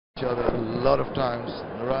each other a lot of times.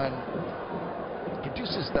 Narayan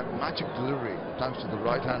produces that magic delivery, times to the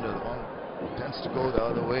right-hander. The one tends to go the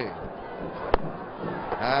other way.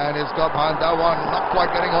 And he's got behind that one, not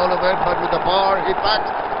quite getting hold of it, but with the power he packs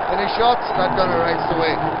and he shots, that's going to race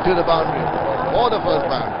away to the boundary for the first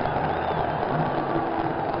boundary.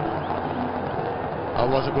 That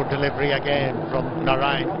was a good delivery again from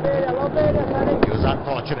Narayan. He was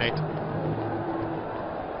unfortunate.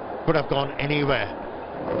 Could have gone anywhere.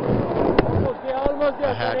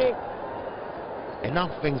 I had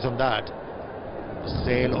enough wings on that to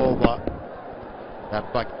sail over that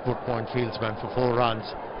back foot point fieldsman for 4 runs.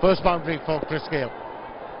 First boundary for Chris Gayle.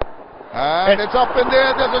 And it's up in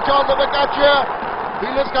there. There's a chance of a catch here.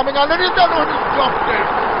 Fielder's coming on, and he's done it. He's dropped it.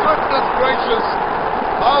 Goodness gracious.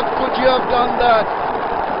 How could you have done that?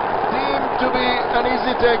 Seemed to be an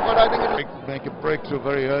easy take, but I think it'll make a breakthrough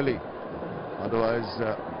very early. Otherwise,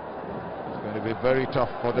 it's going to be very tough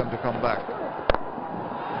for them to come back.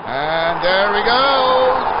 And there he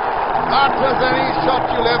goes. Not as any shot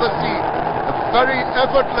you'll ever see. A very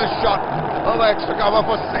effortless shot over extra cover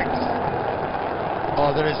for 6.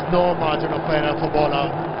 Oh, there is no margin of error for bowler.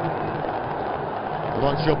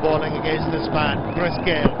 Once you're bowling against this man, Chris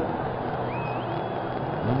Gayle,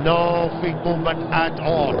 no feet movement at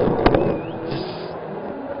all.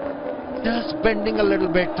 Just bending a little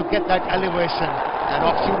bit to get that elevation, and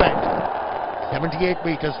off you went. 78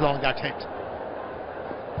 meters long that hit.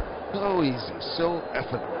 So easy, so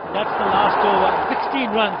effortless. That's the last over.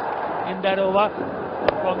 16 runs in that over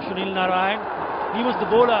from Sunil Narayan. He was the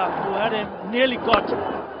bowler who had him nearly caught.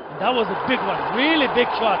 That was a big one, really big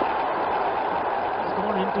shot. It's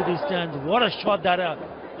gone into the stands. What a shot that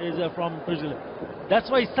is from Chris Gayle. That's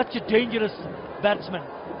why he's such a dangerous batsman.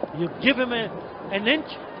 You give him an inch,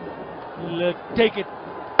 he'll take it.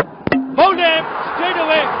 Bowled him straight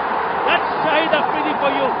away. That's Shahid Afridi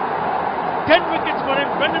for you. 10 wickets for him.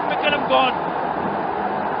 Brendan McCullum gone.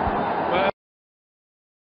 Well,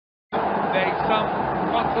 there is some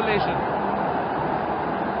consolation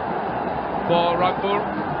for Rangpur,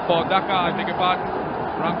 for Dhaka, I beg your pardon.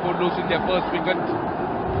 Rangpur losing their first wicket.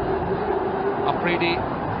 Afridi,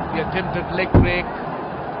 the attempted leg break,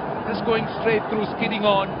 just going straight through, skidding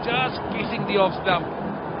on, just kissing the off stump.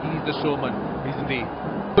 He's the showman, isn't he?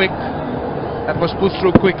 Quick, that was pushed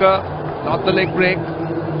through quicker, not the leg break.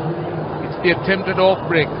 It's the attempted off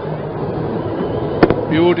break.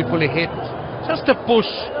 Beautifully hit, just a push,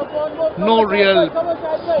 no real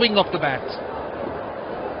swing of the bat.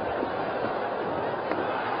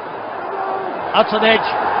 Outside edge,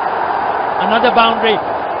 another boundary.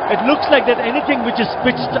 It looks like that anything which is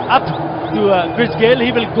pitched up to Chris Gayle,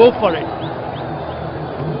 he will go for it.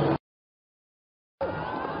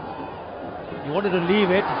 He wanted to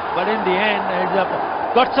leave it, but in the end, he's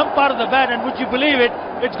got some part of the bat, and would you believe it,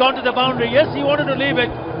 it's gone to the boundary. Yes, he wanted to leave it.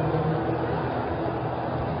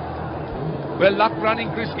 Well, luck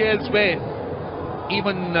running Chris Gayle's way.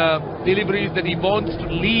 Even deliveries that he wants to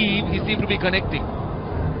leave, he seems to be connecting.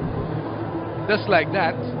 Just like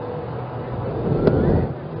that.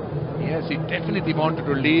 Yes, he definitely wanted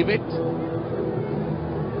to leave it,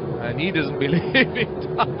 and he doesn't believe it.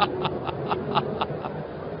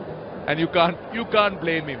 And you can't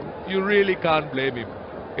blame him. You really can't blame him.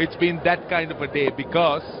 It's been that kind of a day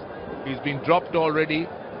because he's been dropped already,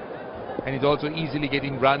 and he's also easily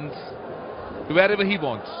getting runs to wherever he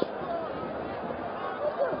wants.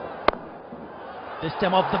 This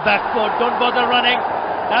time off the back foot, don't bother running.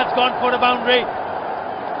 That's gone for the boundary.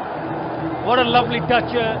 What a lovely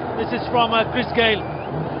touch. This is from Chris Gayle.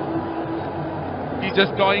 He's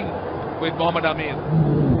just toying with Mohammad Amir.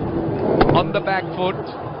 On the back foot,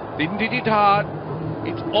 didn't hit it hard.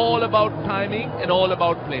 It's all about timing and all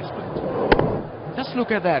about placement. Just look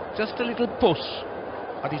at that, just a little push.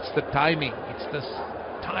 But it's the timing, it's the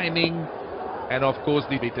timing, and of course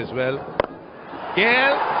the beat as well.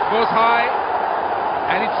 Gayle goes high,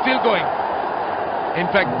 and it's still going. In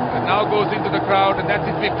fact, now goes into the crowd, and that's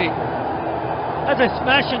his 50. That's a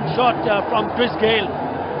smashing shot from Chris Gayle.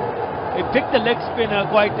 He picked the leg spin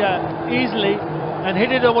quite easily and hit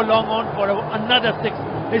it over long on for another 6.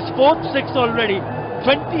 His 4th 6 already.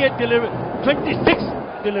 26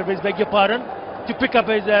 deliveries, beg your pardon, to pick up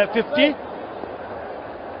his 50.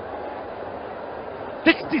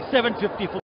 67-50 for